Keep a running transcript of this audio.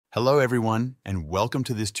Hello everyone and welcome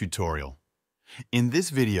to this tutorial. In this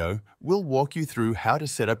video, we'll walk you through how to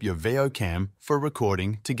set up your Veo cam for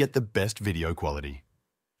recording to get the best video quality.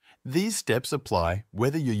 These steps apply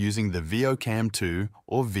whether you're using the Veo Cam 2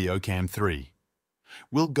 or Veo Cam 3.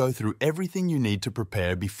 We'll go through everything you need to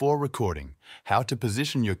prepare before recording, how to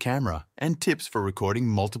position your camera, and tips for recording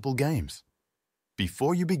multiple games.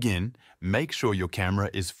 Before you begin, make sure your camera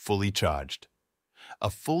is fully charged. A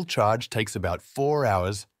full charge takes about 4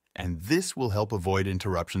 hours, and this will help avoid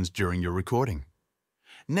interruptions during your recording.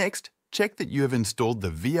 Next, check that you have installed the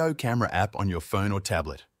Veo Camera app on your phone or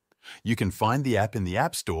tablet. You can find the app in the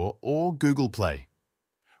App Store or Google Play.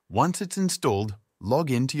 Once it's installed,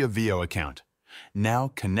 log in to your Veo account.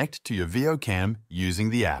 Now connect to your Veo Cam using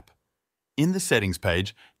the app. In the settings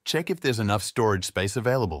page, check if there's enough storage space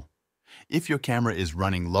available. If your camera is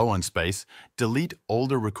running low on space, delete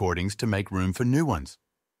older recordings to make room for new ones.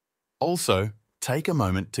 Also, take a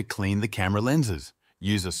moment to clean the camera lenses.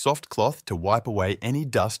 Use a soft cloth to wipe away any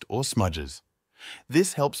dust or smudges.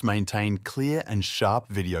 This helps maintain clear and sharp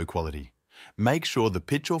video quality. Make sure the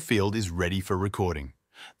pitch or field is ready for recording.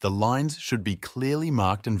 The lines should be clearly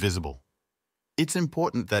marked and visible. It's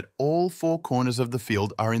important that all 4 corners of the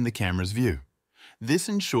field are in the camera's view. This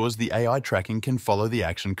ensures the AI tracking can follow the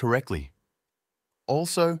action correctly.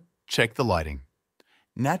 Also, check the lighting.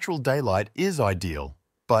 Natural daylight is ideal,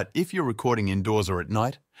 but if you're recording indoors or at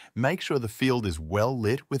night, make sure the field is well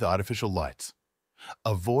lit with artificial lights.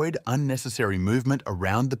 Avoid unnecessary movement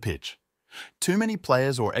around the pitch. Too many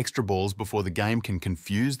players or extra balls before the game can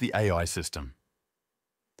confuse the AI system.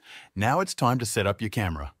 Now it's time to set up your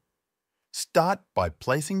camera. Start by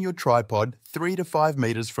placing your tripod 3 to 5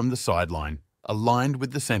 meters from the sideline, aligned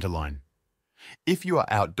with the center line. If you are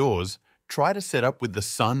outdoors, try to set up with the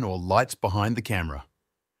sun or lights behind the camera.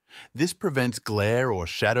 This prevents glare or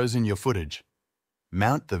shadows in your footage.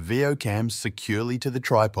 Mount the Veo cam securely to the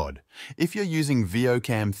tripod. If you're using Veo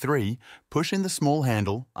Cam 3, push in the small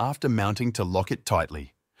handle after mounting to lock it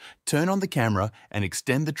tightly. Turn on the camera and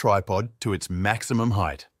extend the tripod to its maximum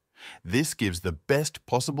height. This gives the best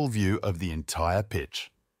possible view of the entire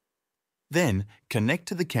pitch. Then, connect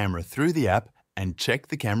to the camera through the app and check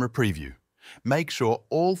the camera preview. Make sure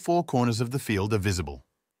all 4 corners of the field are visible.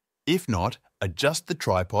 If not, adjust the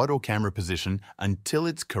tripod or camera position until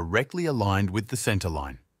it's correctly aligned with the center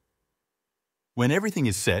line. When everything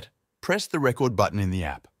is set, press the record button in the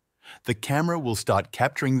app. The camera will start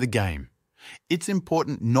capturing the game. It's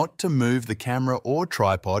important not to move the camera or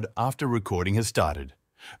tripod after recording has started.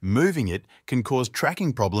 Moving it can cause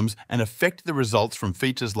tracking problems and affect the results from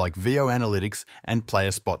features like Veo Analytics and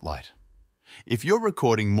Player Spotlight. If you're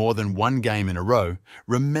recording more than one game in a row,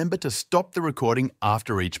 remember to stop the recording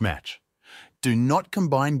after each match. Do not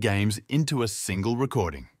combine games into a single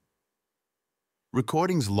recording.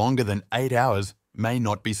 Recordings longer than 8 hours may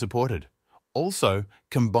not be supported. Also,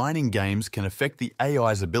 combining games can affect the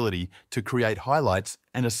AI's ability to create highlights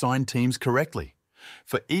and assign teams correctly.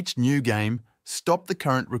 For each new game, stop the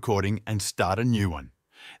current recording and start a new one.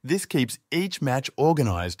 This keeps each match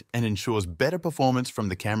organized and ensures better performance from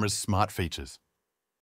the camera's smart features.